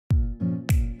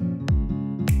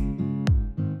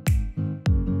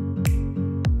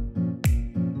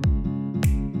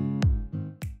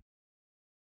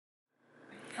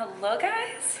Hello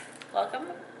guys, welcome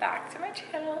back to my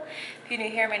channel. If you're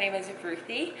new here, my name is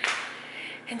Ruthe,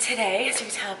 and today, as you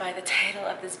can tell by the title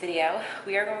of this video,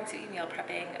 we are going to be meal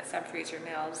prepping some freezer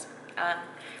meals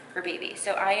for baby.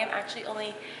 So I am actually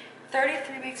only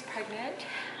 33 weeks pregnant.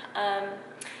 I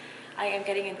am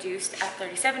getting induced at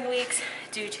 37 weeks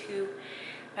due to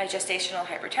my gestational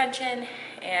hypertension,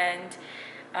 and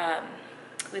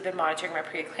we've been monitoring my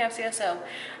preeclampsia, so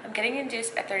I'm getting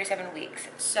induced at 37 weeks.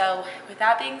 So with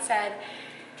that being said,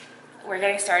 we're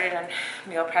getting started on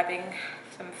meal prepping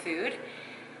some food.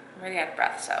 I'm really out of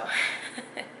breath, so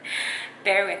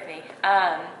bear with me.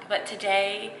 But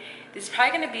today, this is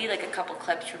probably gonna be like a couple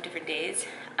clips from different days.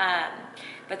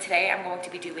 But today I'm going to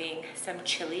be doing some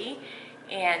chili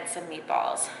and some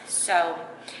meatballs. So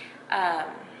I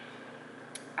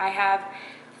have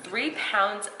 3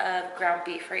 pounds of ground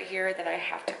beef right here that I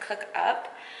have to cook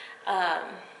up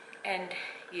and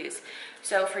use.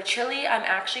 So for chili, I'm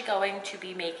actually going to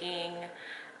be making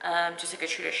just like a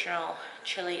traditional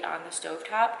chili on the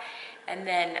stovetop, and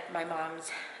then my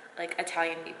mom's like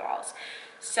Italian meatballs.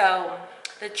 So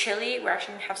the chili, we're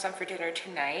actually gonna have some for dinner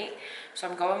tonight. So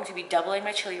I'm going to be doubling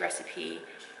my chili recipe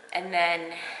and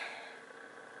then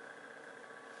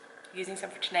using some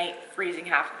for tonight, freezing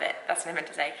half of it. That's what I meant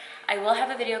to say. I will have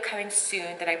a video coming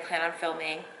soon that I plan on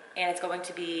filming, and it's going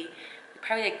to be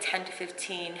probably like 10 to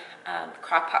 15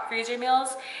 crock pot freezer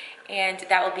meals, and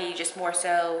that will be just more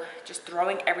so just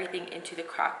throwing everything into the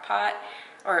crock pot,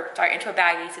 or sorry, into a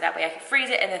baggie, so that way I can freeze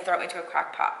it and then throw it into a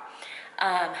crock pot.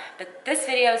 But this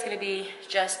video is gonna be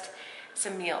just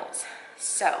some meals.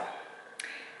 So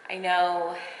I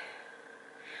know,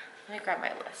 let me grab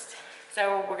my list.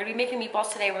 So we're gonna be making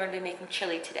meatballs today, we're gonna be making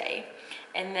chili today.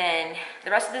 And then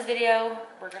the rest of this video,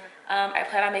 we're gonna, I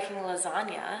plan on making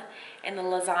lasagna. And the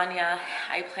lasagna,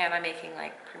 I plan on making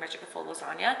like pretty much like a full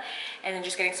lasagna. And then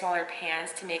just getting smaller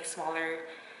pans to make smaller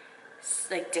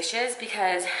like dishes,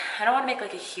 because I don't wanna make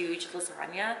like a huge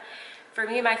lasagna. For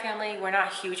me and my family, we're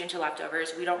not huge into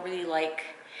leftovers. We don't really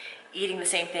like eating the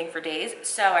same thing for days.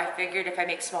 So I figured if I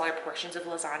make smaller portions of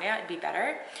lasagna, it'd be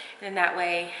better. And then that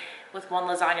way, with one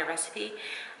lasagna recipe,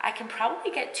 I can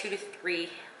probably get 2 to 3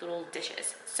 little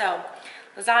dishes. So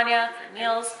lasagna for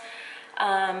meals.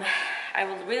 I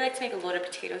would really like to make a loaded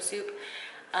potato soup.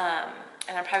 And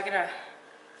I'm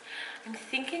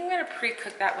thinking I'm gonna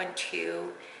pre-cook that one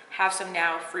too. Have some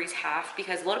now, freeze half,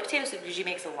 because loaded potato soup usually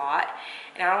makes a lot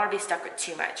and I don't wanna be stuck with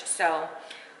too much. So I'm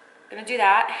gonna do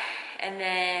that. And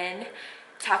then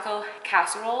taco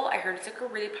casserole. I heard it's like a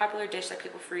really popular dish that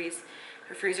people freeze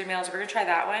for freezer meals. We're gonna try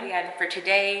that one. Again, for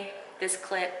today, this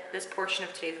clip, this portion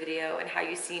of today's video and how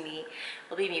you see me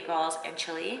will be meatballs and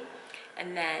chili.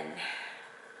 And then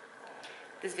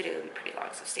this video will be pretty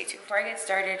long, so stay tuned. Before I get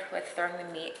started with throwing the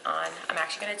meat on, I'm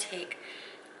actually gonna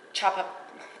chop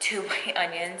up 2 white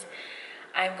onions.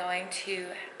 I'm going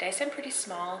to dice them pretty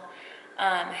small.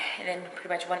 And then pretty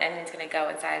much one onion is gonna go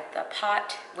inside the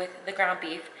pot with the ground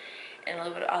beef and a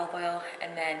little bit of olive oil,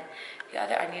 and then the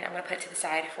other onion I'm gonna put to the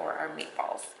side for our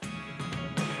meatballs.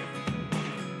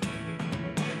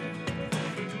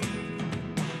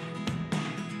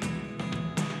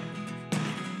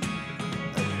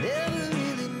 I never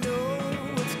really know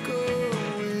what's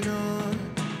going on.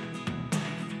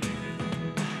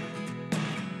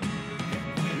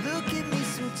 Look at me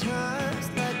sometimes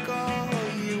like all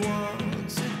you want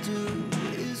to do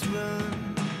is run.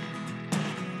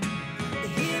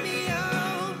 Hear me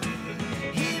out,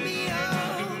 hear me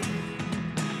out.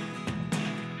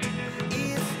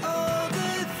 It's all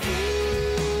the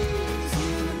things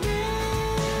you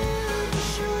never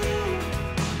show.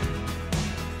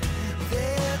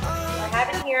 I have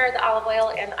in here the olive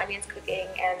oil and the onions cooking,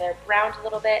 and they're browned a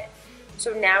little bit.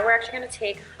 So now we're actually gonna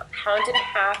take 1.5 pounds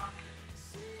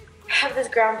of this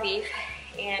ground beef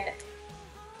and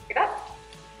pick it up.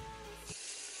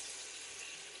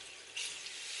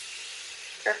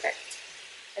 Perfect.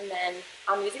 And then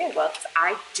I'm using a glove because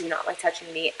I do not like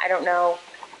touching meat. I don't know,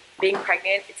 being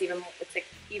pregnant, it's like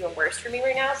even worse for me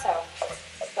right now. So,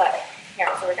 but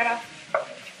yeah, so we're gonna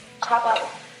chop up,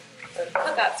 or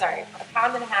cook up, sorry, 1.5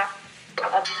 pounds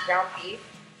of this ground beef.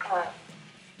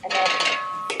 And then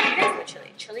you guys know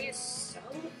chili. Chili is so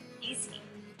easy.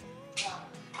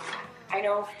 I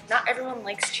know not everyone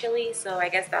likes chili, so I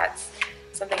guess that's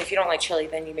something. If you don't like chili,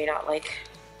 then you may not want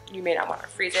to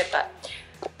freeze it. But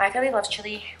my family loves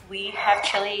chili. We have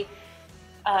chili.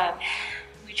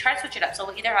 We try to switch it up. So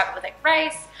we'll either have it with like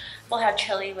rice. We'll have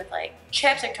chili with like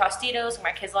chips, like Tostitos, and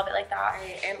my kids love it like that.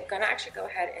 I am gonna actually go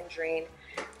ahead and drain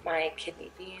my kidney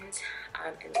beans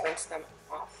and rinse them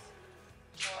off.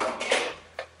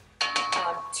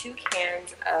 2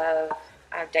 cans of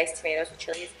diced tomatoes with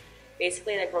chilies.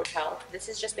 basically like Ruthe. This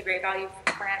is just the Great Value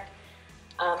brand.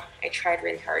 I tried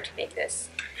really hard to make this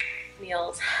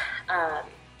meals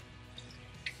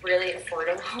really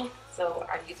affordable. So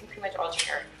I'm using pretty much all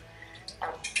generic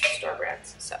store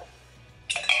brands. So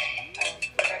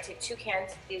we're gonna take 2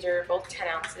 cans. These are both 10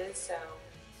 ounces. So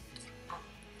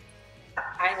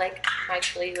I like my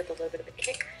chili with a little bit of a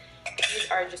kick. These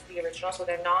are just the original, so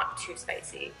they're not too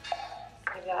spicy.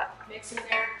 I've got mix in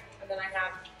there, and then I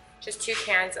have just 2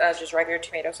 cans of just regular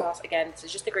tomato sauce. Again, this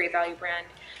is just the Great Value brand.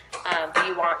 If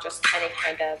you want just any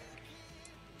kind of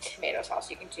tomato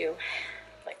sauce, you can do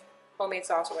like homemade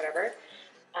sauce or whatever.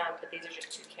 But these are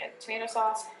just 2 cans of tomato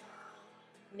sauce.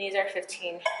 And these are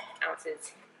 15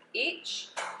 ounces each.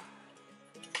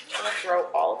 I'm gonna throw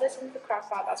all of this into the crock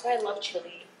pot. That's why I love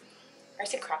chili. I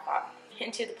said crock pot,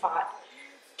 into the pot.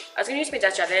 I was gonna use my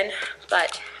Dutch oven,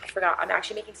 but I forgot. I'm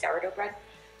actually making sourdough bread,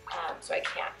 so I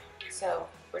can't. So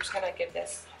we're just gonna give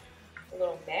this a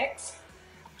little mix.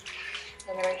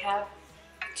 And then we have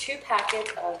 2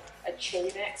 packets of a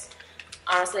chili mix.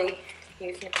 Honestly,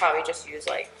 you can probably just use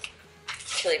like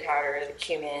chili powder, the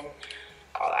cumin,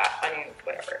 all that, onions,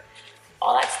 whatever,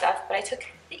 all that stuff. But I took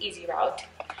the easy route.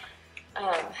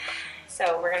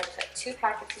 So we're gonna put 2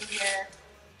 packets in here.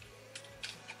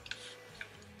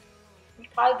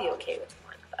 You'd probably be okay with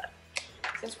 1, but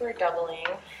since we're doubling,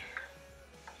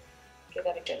 give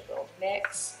that a good little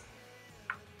mix.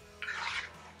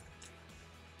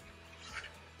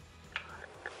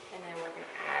 And then we're gonna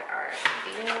add our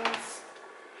beans.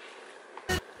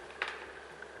 And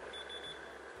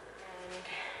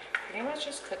pretty much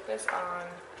just cook this on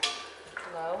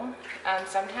low.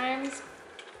 Sometimes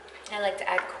I like to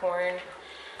add corn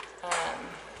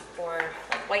or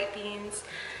like white beans.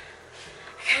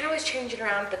 I kind of always change it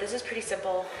around, but this is pretty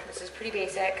simple. This is pretty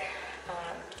basic.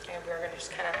 And we're gonna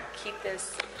just kind of keep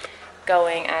this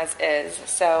going as is.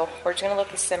 So we're just gonna let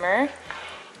this simmer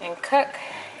and cook,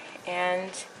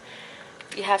 and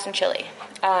you have some chili.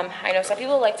 I know some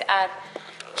people like to add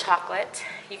chocolate.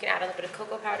 You can add a little bit of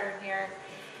cocoa powder in here.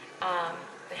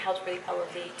 It helps really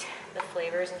elevate the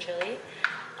flavors in chili.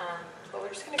 But we're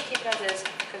just gonna keep it as is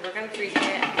because we're gonna be freezing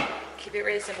it. Keep it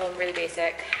really simple and really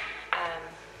basic.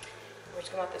 We're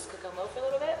just gonna let this cook on low for a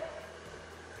little bit.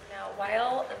 Now,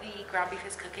 while the ground beef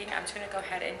is cooking, I'm just gonna go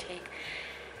ahead and take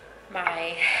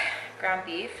my ground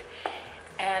beef.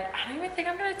 And I don't even think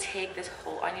I'm gonna take this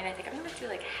whole onion. I think I'm gonna do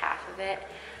like half of it.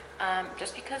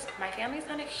 Just because my family's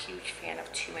not a huge fan of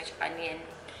too much onion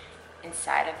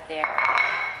inside of their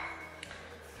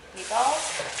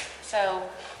meatballs. So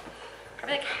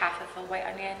probably like half of a white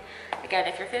onion. Again,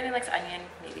 if your family likes onion,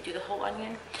 maybe do the whole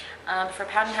onion. For a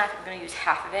pound and a half, I'm gonna use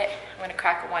half of it. I'm gonna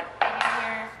crack 1 onion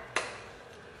here.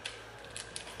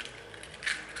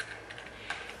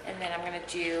 And then I'm gonna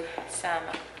do some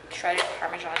shredded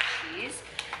Parmesan cheese.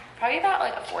 Probably about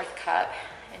like a 1/4 cup.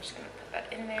 I'm just gonna put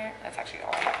that in there. That's actually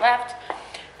all I have left.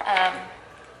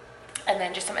 And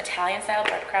then just some Italian style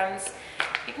breadcrumbs.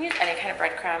 You can use any kind of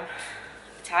breadcrumb.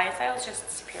 Italian style is just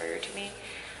superior to me.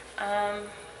 I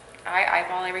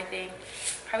eyeball everything.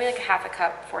 Probably like a half a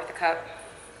cup, 1/4 cup.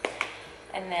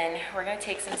 And then we're gonna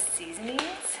take some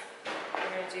seasonings. We're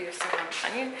gonna do some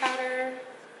onion powder,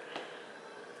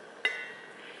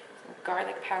 some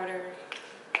garlic powder,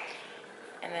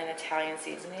 and then Italian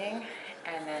seasoning,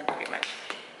 and then pretty much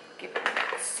give it a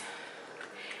mix.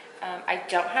 I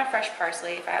don't have fresh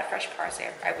parsley. If I had fresh parsley,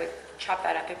 I would chop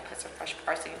that up and put some fresh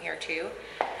parsley in here too.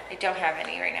 I don't have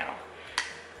any right now.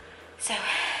 So,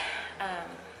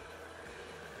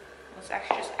 let's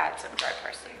actually just add some dried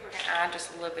parsley. We're gonna add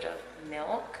just a little bit of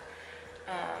milk.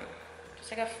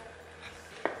 Just like a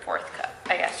 1/4 cup,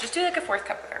 I guess. Just do like a 1/4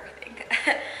 cup of everything.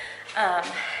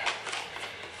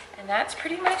 And that's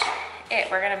pretty much it.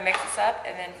 We're gonna mix this up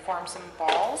and then form some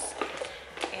balls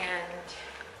and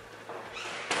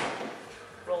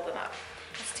roll them up.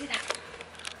 Let's do that.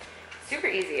 Super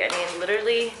easy. I mean,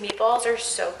 literally, meatballs are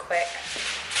so quick.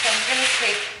 So I'm gonna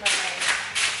take my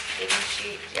baking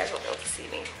sheet. You guys won't be able to see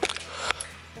me.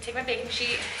 I'm gonna take my baking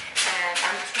sheet and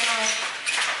I'm just gonna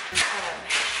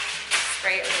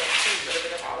spray it with a little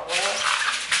bit of olive oil.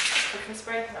 Cooking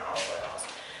spray, not olive oil.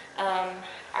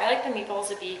 I like the meatballs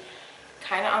to be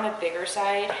kind of on the bigger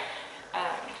side,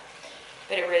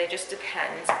 but it really just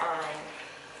depends on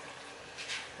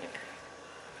like,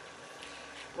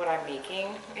 what I'm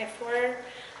making it for.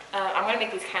 I'm gonna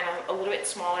make these kind of a little bit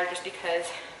smaller just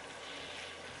because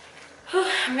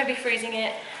I'm gonna be freezing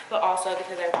it, but also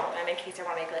because I want them in case I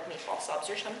want to make like meatball subs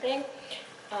or something.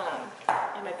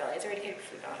 And my belly's already getting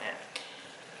food on it.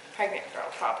 Pregnant girl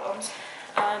problems.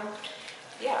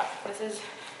 Yeah, this is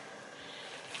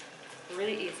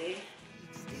really easy.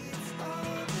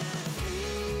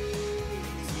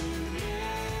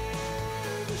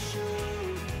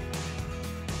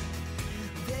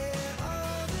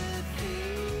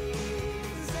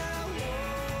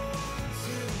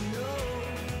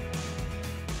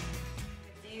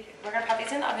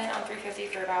 in the oven on 350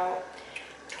 for about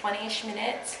 20-ish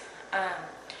minutes.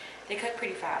 They cook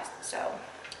pretty fast, so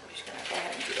I'm just gonna go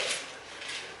ahead and do this.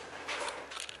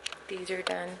 These are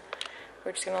done.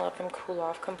 We're just gonna let them cool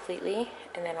off completely,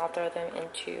 and then I'll throw them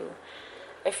into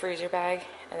a freezer bag,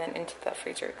 and then into the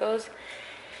freezer it goes.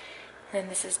 And then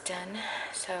this is done.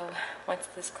 So once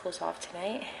this cools off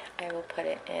tonight, I will put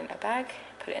it in a bag,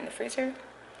 put it in the freezer.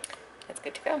 It's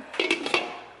good to go.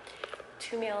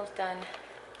 2 meals done,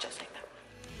 just like that.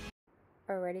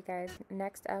 Alrighty guys,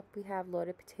 next up we have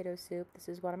loaded potato soup. This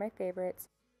is one of my favorites.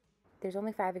 There's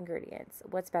only 5 ingredients.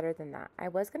 What's better than that? I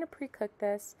was going to pre-cook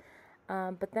this,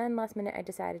 but then last minute I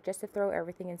decided just to throw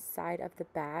everything inside of the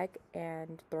bag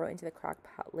and throw it into the crock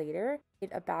pot later.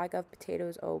 A bag of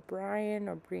potatoes O'Brien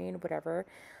or Breen, whatever.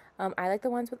 I like the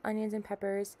ones with onions and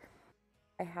peppers.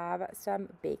 I have some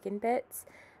bacon bits.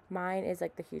 Mine is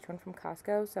like the huge one from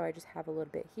Costco, so I just have a little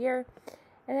bit here.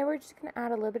 And then we're just going to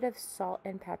add a little bit of salt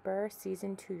and pepper,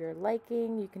 season to your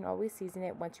liking. You can always season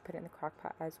it once you put it in the crock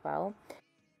pot as well.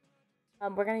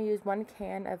 We're going to use 1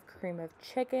 can of cream of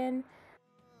chicken.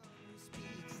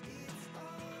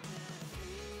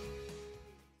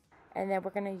 And then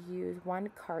we're going to use 1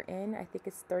 carton, I think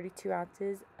it's 32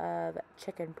 ounces of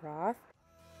chicken broth.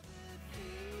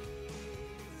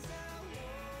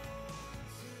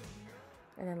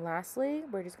 And then lastly,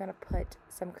 we're just going to put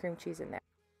some cream cheese in there.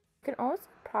 You can also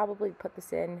probably put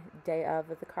this in day of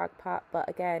with the crock pot, but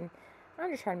again, I'm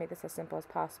just trying to make this as simple as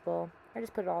possible. I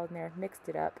just put it all in there, mixed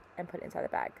it up, and put it inside the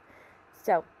bag.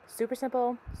 So, super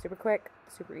simple, super quick,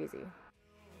 super easy.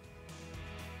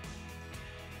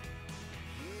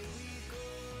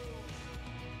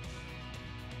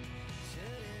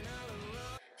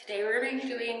 Today we're going to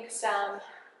be doing some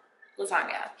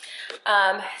lasagna.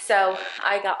 So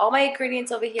I got all my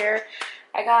ingredients over here.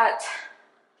 I got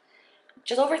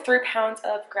just over 3 pounds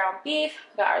of ground beef.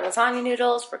 We got our lasagna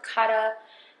noodles, ricotta,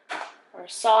 our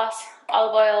sauce,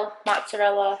 olive oil,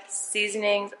 mozzarella,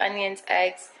 seasonings, onions,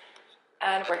 eggs,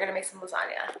 and we're gonna make some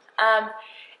lasagna.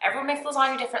 Everyone makes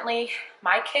lasagna differently.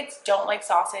 My kids don't like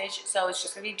sausage, so it's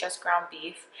just gonna be just ground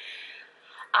beef.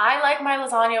 I like my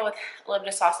lasagna with a little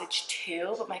bit of sausage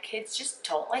too, but my kids just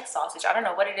don't like sausage. I don't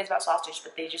know what it is about sausage,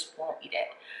 but they just won't eat it.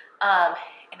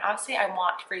 And honestly, I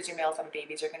want freezer meals that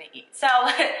babies are gonna eat. So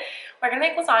we're gonna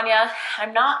make lasagna.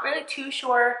 I'm not too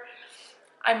sure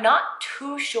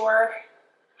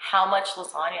how much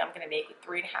lasagna I'm gonna make with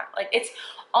 3.5, like it's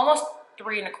almost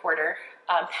 3 1/4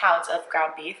 pounds of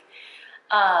ground beef.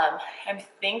 I'm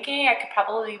thinking I could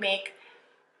probably make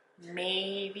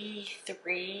maybe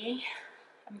 3.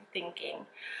 I'm thinking.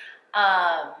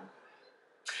 I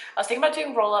was thinking about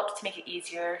doing roll-ups to make it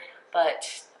easier,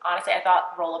 but honestly, I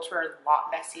thought roll-ups were a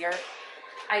lot messier.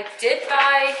 I did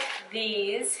buy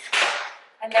these,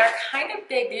 and they're kind of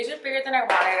big. These are bigger than I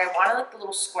wanted. I wanted like the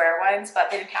little square ones, but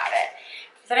they didn't have it.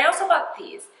 Then I also bought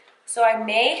these. So I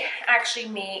may actually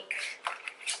make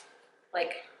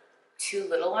like 2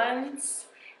 little ones.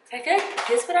 So I feel like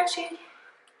this would actually,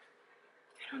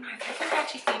 I don't know, I feel like I could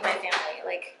actually feed my family.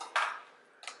 Like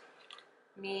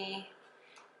me,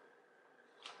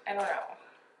 I don't know.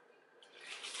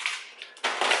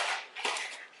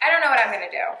 I don't know what I'm gonna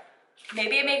do.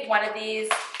 Maybe I make 1 of these,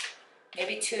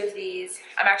 maybe 2 of these.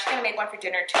 I'm actually gonna make one for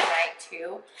dinner tonight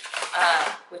too,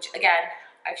 which again,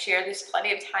 I've shared this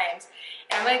plenty of times,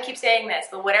 and I'm gonna keep saying this,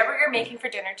 but whatever you're making for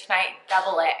dinner tonight,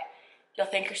 double it. You'll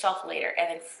thank yourself later, and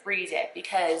then freeze it,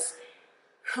 because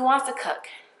who wants to cook?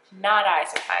 Not I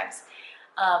sometimes.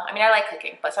 I mean, I like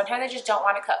cooking, but sometimes I just don't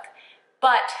want to cook.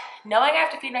 But knowing I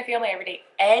have to feed my family every day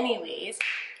anyways,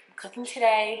 I'm cooking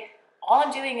today. All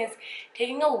I'm doing is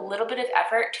taking a little bit of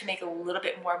effort to make a little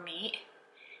bit more meat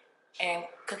and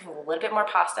cooking a little bit more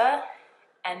pasta,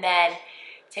 and then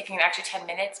taking an extra 10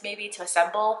 minutes maybe to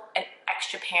assemble an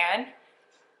extra pan.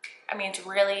 I mean, it's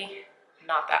really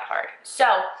not that hard.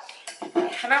 So, I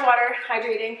have my water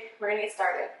hydrating. We're gonna get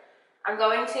started. I'm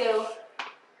going to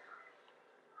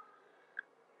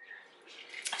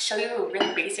show you a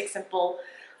really basic, simple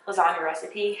lasagna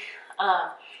recipe.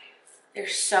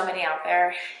 There's so many out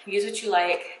there. Use what you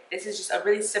like. This is just a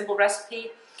really simple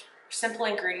recipe, simple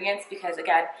ingredients, because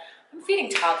again, I'm feeding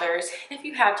toddlers. If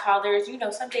you have toddlers, you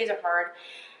know some days are hard.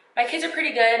 My kids are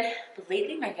pretty good, but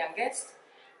lately my youngest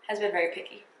has been very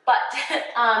picky. But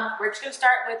we're just gonna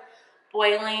start with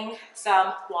boiling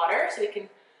some water so we can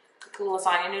cook the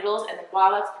lasagna noodles, and then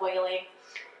while that's boiling,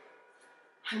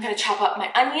 I'm gonna chop up my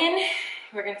onion.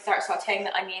 We're gonna start sauteing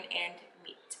the onion and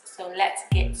meat. So let's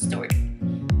get started.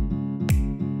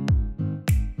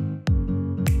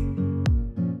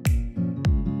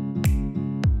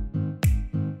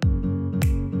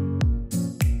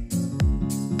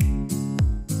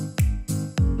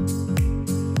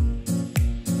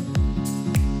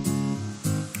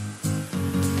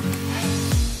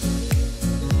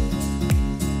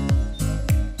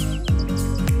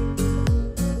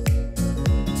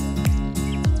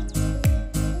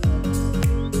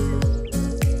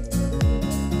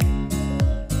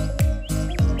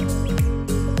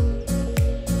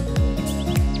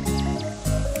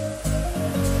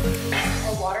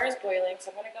 so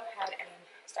I'm gonna go ahead and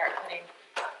start putting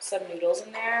some noodles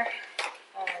in there.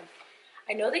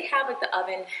 I know they have like the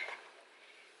oven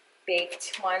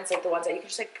baked ones, like the ones that you can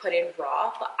just like put in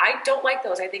raw, but I don't like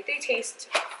those. I think they taste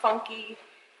funky.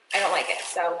 I don't like it,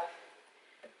 so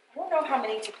I don't know how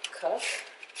many to cook.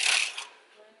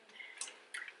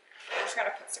 I'm just gonna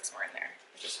put 6 more in there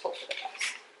and just hope for the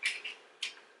best.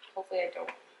 Hopefully I don't.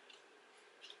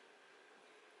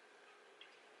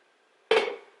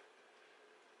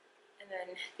 And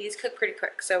then these cook pretty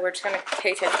quick, so we're just gonna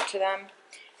pay attention to them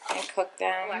and cook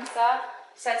them. Alexa,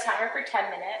 set timer for 10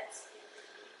 minutes.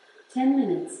 10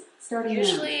 minutes, starting now.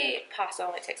 Usually pasta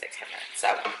only takes like 10 minutes,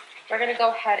 so we're gonna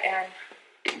go ahead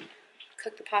and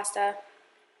cook the pasta,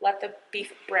 let the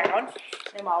beef brown,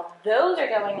 and while those are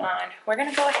going on, we're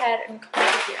gonna go ahead and come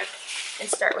over here and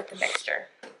start with the mixture.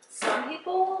 Some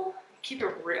people keep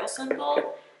it real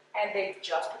simple and they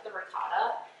just put the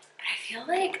ricotta, but I feel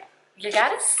like you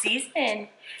gotta season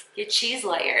your cheese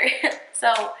layer.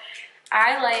 So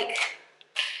I like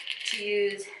to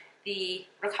use the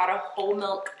ricotta whole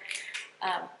milk.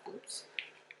 Oops.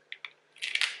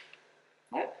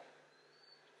 What?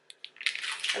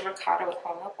 The ricotta with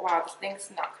whole milk. Wow, this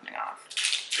thing's not coming off.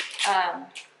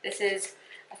 This is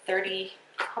a 30.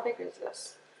 How big is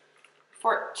this?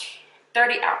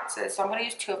 30 ounces. So I'm gonna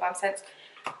use 2 of them since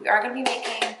we are gonna be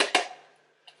making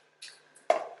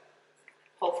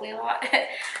hopefully a lot.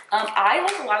 I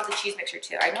like a lot of the cheese mixture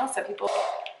too. I know some people,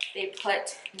 they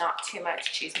put not too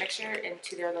much cheese mixture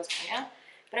into their lasagna,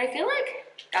 but I feel like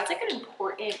that's like an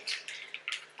important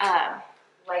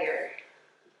layer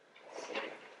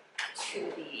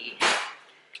to the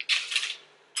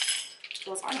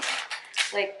lasagna.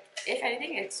 Like, if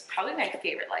anything, it's probably my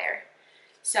favorite layer.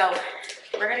 So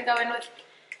we're gonna go in with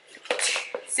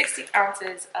 60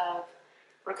 ounces of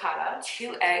ricotta,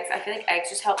 2 eggs. I feel like eggs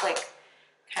just help like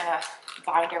kind of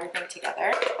bind everything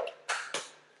together.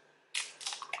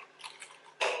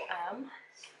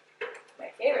 My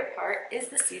favorite part is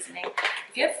the seasoning.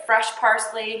 If you have fresh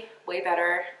parsley, way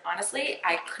better. Honestly,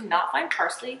 I could not find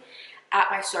parsley at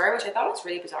my store, which I thought was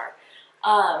really bizarre.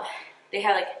 They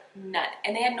had like none,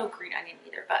 and they had no green onion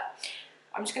either, but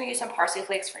I'm just gonna use some parsley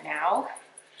flakes for now.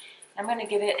 I'm gonna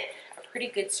give it a pretty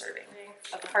good serving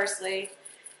of parsley.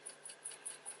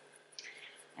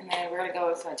 And then we're gonna go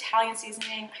with some Italian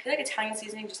seasoning. I feel like Italian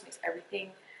seasoning just makes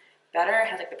everything better. It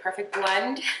has like the perfect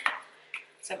blend.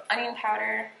 Some onion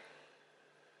powder,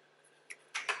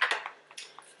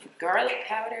 garlic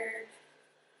powder,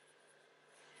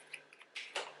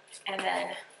 and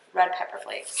then red pepper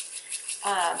flakes.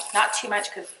 Not too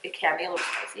much because it can be a little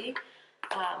spicy.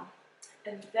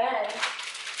 And then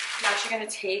I'm actually gonna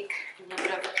take a little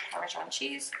bit of Parmesan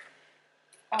cheese.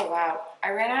 Oh wow, I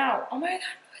ran out. Oh my God,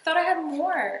 I thought I had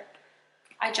more.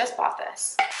 I just bought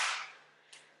this.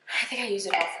 I think I used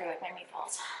it all for like my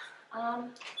meatballs.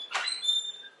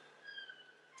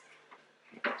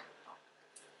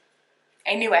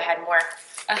 I knew I had more.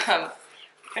 I'm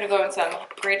gonna go with some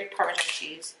grated Parmesan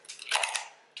cheese.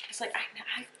 It's like,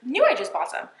 I knew I just bought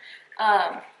some.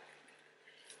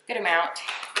 Good amount.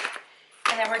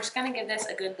 And then we're just gonna give this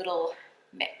a good little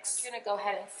mix. I'm gonna go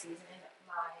ahead and season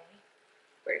my,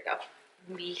 where'd it go?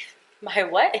 Beef. My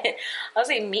what? I'll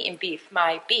say meat and beef.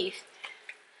 My beef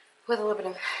with a little bit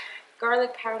of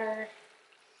garlic powder.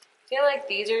 I feel like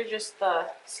these are just the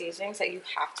seasonings that you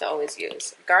have to always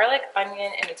use. Garlic,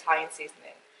 onion, and Italian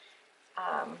seasoning.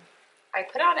 I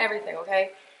put on everything,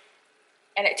 okay?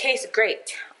 And it tastes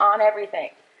great on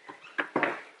everything.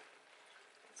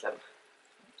 Some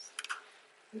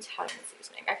Italian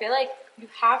seasoning. I feel like you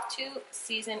have to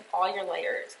season all your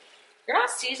layers. If you're not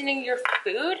seasoning your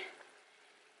food,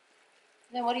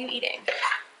 then what are you eating?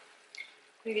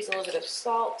 I'm gonna use a little bit of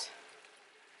salt.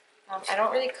 I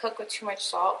don't really cook with too much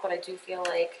salt, but I do feel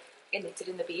like it needs it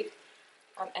in the beef.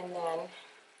 And then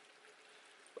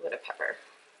a bit of pepper.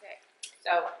 Okay,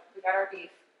 so we got our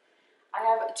beef. I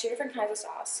have 2 different kinds of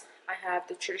sauce. I have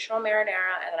the traditional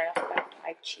marinara, and then I also have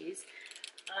 5 cheese.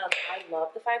 I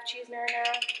love the 5 cheese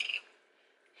marinara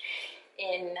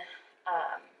in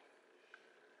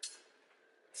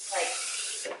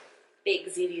like big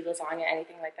ziti lasagna,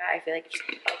 anything like that. I feel like it just,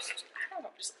 I don't know,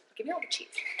 just give me all the cheese.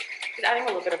 Just adding a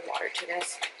little bit of water to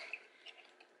this.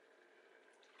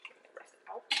 Rest it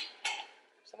out.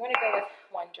 So I'm gonna go with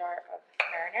 1 jar of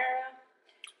marinara,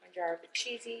 1 jar of the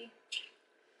cheesy.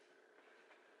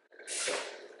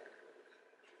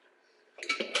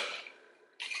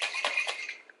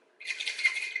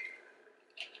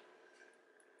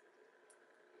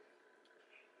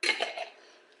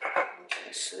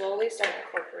 Slowly start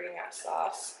incorporating that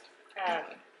sauce.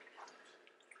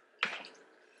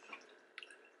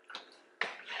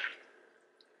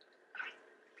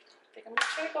 I think I'm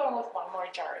just gonna go in with one more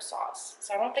jar of sauce.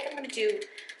 So I don't think I'm gonna do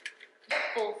the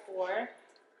full 4. I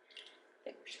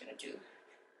think we're just gonna do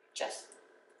just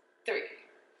 3.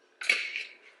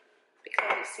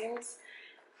 Because it seems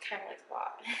kind of like a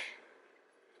lot.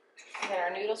 And then our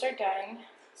noodles are done.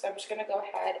 So I'm just gonna go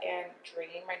ahead and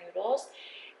drain my noodles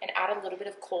and add a little bit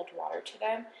of cold water to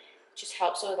them. It just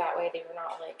helps so that way they're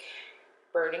not like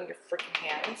burning your freaking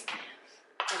hands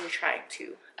when you're trying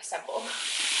to assemble.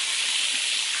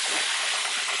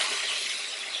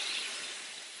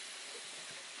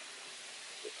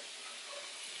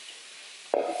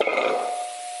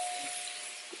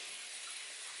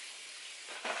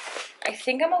 I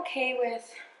think I'm okay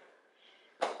with,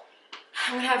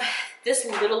 I'm gonna have this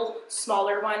little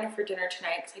smaller one for dinner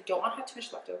tonight because I don't want to have too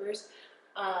much leftovers.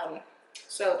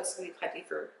 So this is gonna be plenty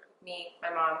for me, my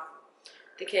mom,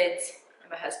 the kids,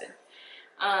 and my husband.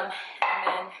 And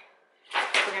then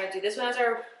we're gonna do this one as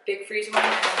our big freezer one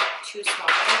and then 2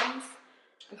 smaller ones.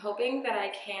 I'm hoping that I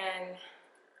can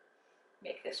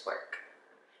make this work.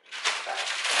 But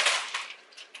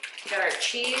we got our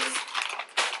cheese.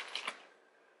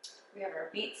 We have our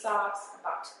meat sauce I'm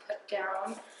about to put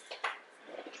down.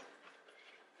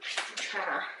 I'm trying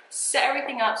to set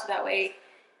everything up so that way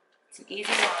it's an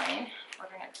easy line. We're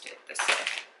gonna do it this way.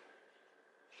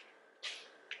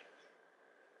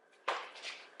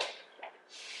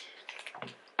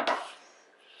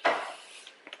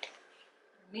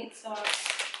 Meat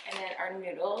sauce and then our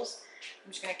noodles.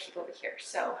 I'm just gonna keep over here.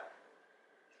 So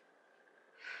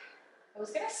I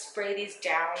was gonna spray these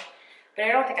down, but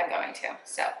I don't think I'm going to.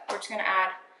 So we're just gonna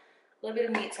add a little bit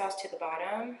of meat sauce to the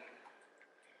bottom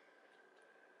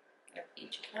of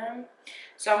each of them.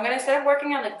 So I'm gonna, instead of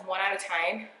working on like one at a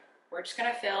time, we're just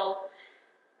gonna fill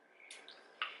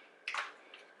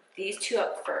these 2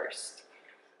 up first,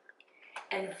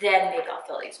 and then maybe I'll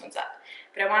fill these ones up.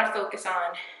 But I wanna focus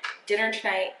on dinner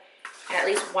tonight and at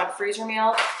least 1 freezer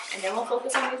meal, and then we'll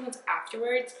focus on these ones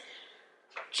afterwards,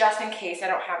 just in case I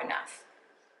don't have enough.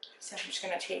 So I'm just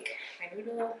gonna take my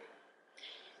noodle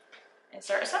and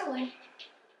start assembling.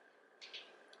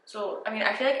 So, I mean,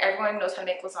 I feel like everyone knows how to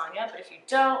make lasagna, but if you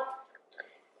don't,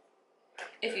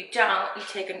 you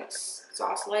take a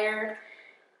sauce layer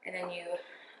and then you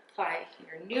apply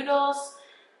your noodles.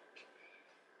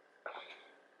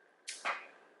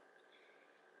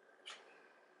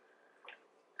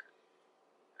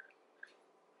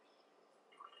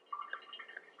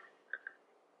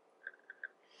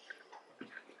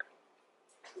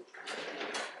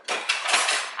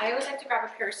 I always like to grab a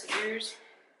pair of scissors.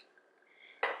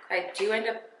 I do end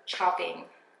up chopping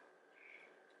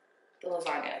the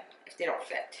lasagna if they don't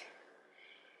fit.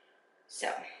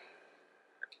 So,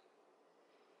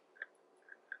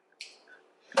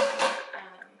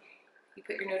 you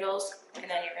put your noodles and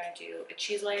then you're gonna do a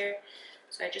cheese layer.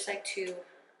 So I just like to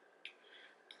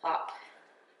plop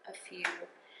a few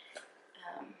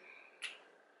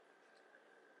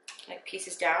like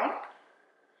pieces down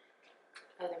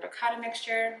of the ricotta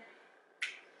mixture,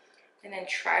 and then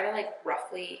try to like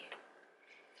roughly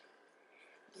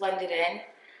blend it in.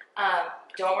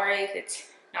 Don't worry if it's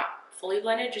not fully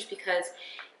blended, just because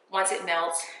once it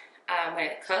melts, when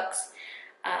it cooks,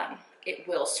 it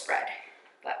will spread.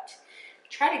 But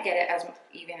try to get it as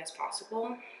even as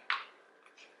possible.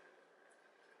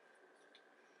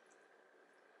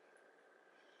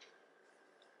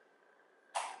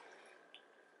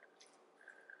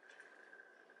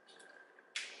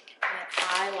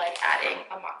 I like adding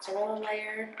a mozzarella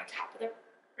layer on top of the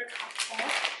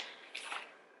ricotta.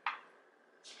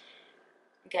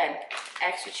 Again,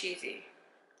 extra cheesy.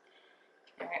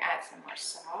 And we're gonna add some more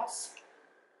sauce.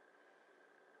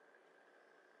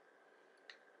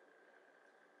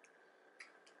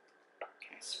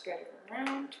 Kind of spread it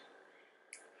around.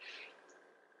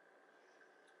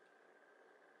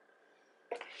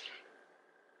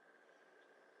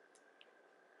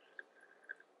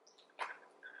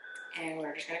 And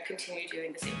we're just gonna continue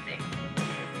doing the same thing.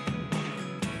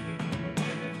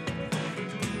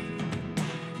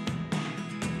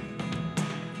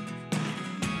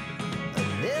 I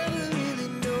never really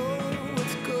know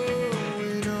what's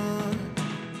going on.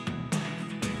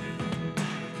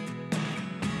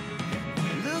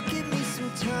 Look at me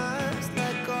sometimes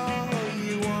like all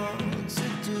you want to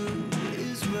do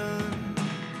is run.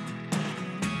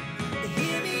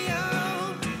 Hear me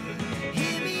out,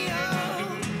 hear me out.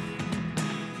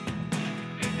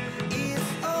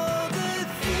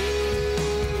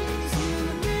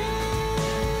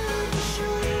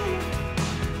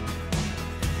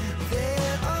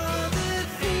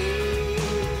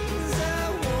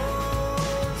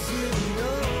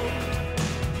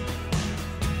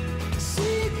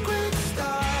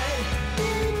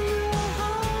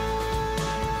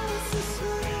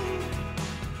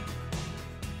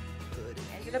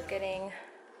 up getting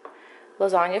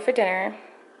lasagna for dinner,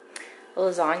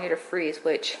 lasagna to freeze,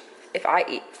 which if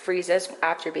I freeze this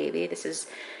after baby, this is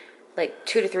like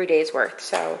 2 to 3 days worth.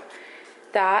 So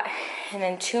that, and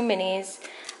then 2 minis.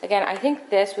 Again, I think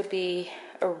this would be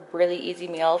a really easy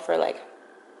meal for like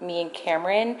me and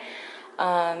Cameron,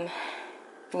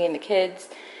 me and the kids.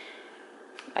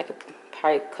 I could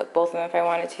probably cook both of them if I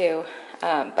wanted to.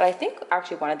 But I think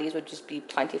actually one of these would just be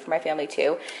plenty for my family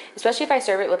too, especially if I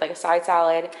serve it with like a side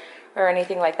salad or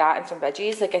anything like that and some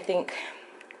veggies. Like I think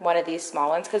one of these small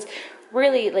ones, because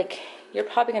really like you're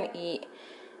probably gonna eat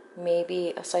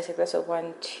maybe a slice like this of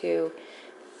 1, 2,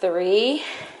 3,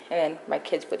 and then my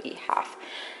kids would eat half.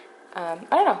 I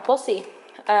don't know, we'll see.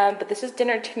 But this is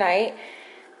dinner tonight.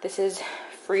 This is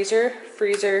freezer,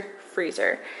 freezer,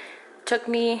 freezer. Took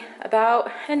me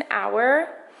about an hour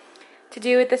to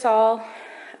do this all.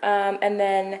 And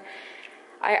then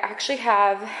I actually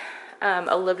have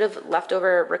a little bit of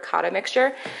leftover ricotta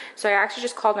mixture. So I actually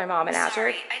just called my mom and asked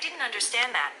her. Sorry, I didn't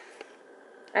understand that.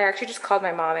 I actually just called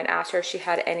my mom and asked her if she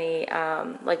had any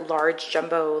like large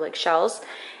jumbo like shells,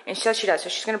 and she said she does. So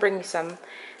she's gonna bring me some,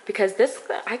 because this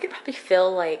I could probably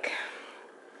fill like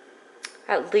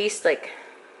at least like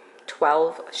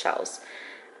 12 shells,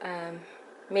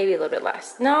 maybe a little bit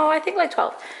less. No, I think like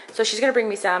 12. So she's gonna bring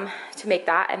me some to make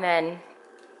that, and then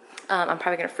I'm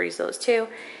probably gonna freeze those too.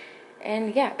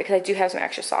 And yeah, because I do have some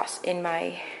extra sauce in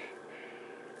my,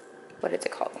 what is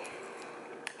it called?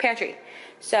 Pantry.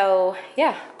 So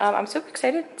yeah, I'm super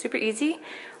excited, super easy.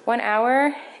 1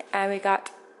 hour, and we got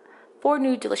 4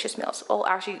 new delicious meals. Oh,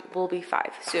 actually, will be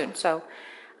 5 soon. So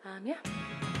yeah,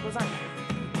 lasagna.